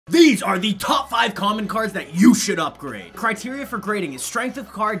These are the top 5 common cards that you should upgrade. Criteria for grading is strength of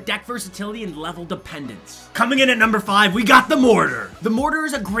card, deck versatility, and level dependence. Coming in at number 5, we got the Mortar. The Mortar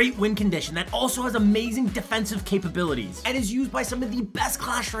is a great win condition that also has amazing defensive capabilities and is used by some of the best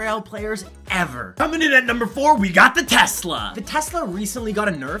Clash Royale players ever. Coming in at number 4, we got the Tesla. The Tesla recently got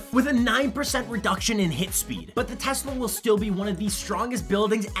a nerf with a 9% reduction in hit speed, but the Tesla will still be one of the strongest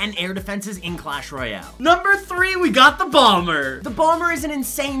buildings and air defenses in Clash Royale. Number 3, we got the Bomber. The Bomber is an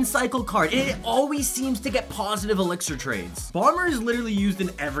insane cycle card, and it always seems to get positive elixir trades. Bomber is literally used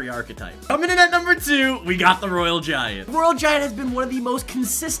in every archetype. Coming in at number 2, we got the Royal Giant. The Royal Giant has been one of the most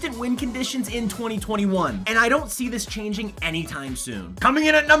consistent win conditions in 2021, and I don't see this changing anytime soon. Coming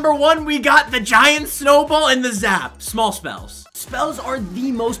in at number 1, we got the Giant Snowball and the Zap. Small spells. Spells are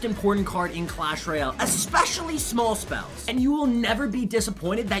the most important card in Clash Royale, especially small spells. And you will never be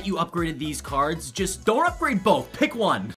disappointed that you upgraded these cards. Just don't upgrade both, pick one.